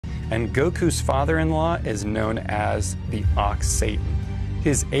And Goku's father-in-law is known as the Ox Satan.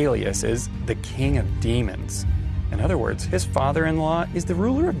 His alias is the King of Demons. In other words, his father-in-law is the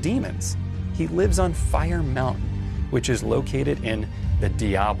ruler of demons. He lives on Fire Mountain, which is located in the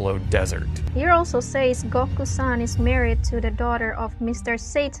Diablo Desert. Here also says Goku-san is married to the daughter of Mr.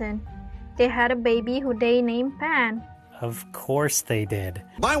 Satan. They had a baby who they named Pan. Of course they did.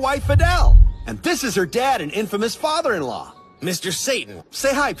 My wife Adele, and this is her dad and infamous father-in-law, Mr. Satan.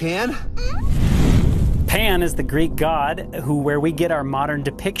 Say hi, Pan. Pan is the Greek god where we get our modern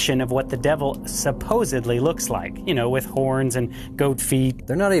depiction of what the devil supposedly looks like, you know, with horns and goat feet.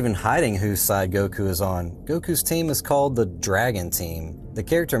 They're not even hiding whose side Goku is on. Goku's team is called the Dragon Team. The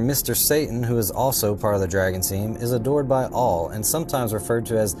character Mr. Satan, who is also part of the Dragon Team, is adored by all and sometimes referred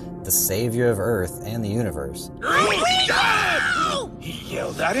to as the savior of Earth and the universe. He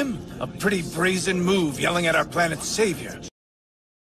yelled at him? A pretty brazen move, yelling at our planet's savior.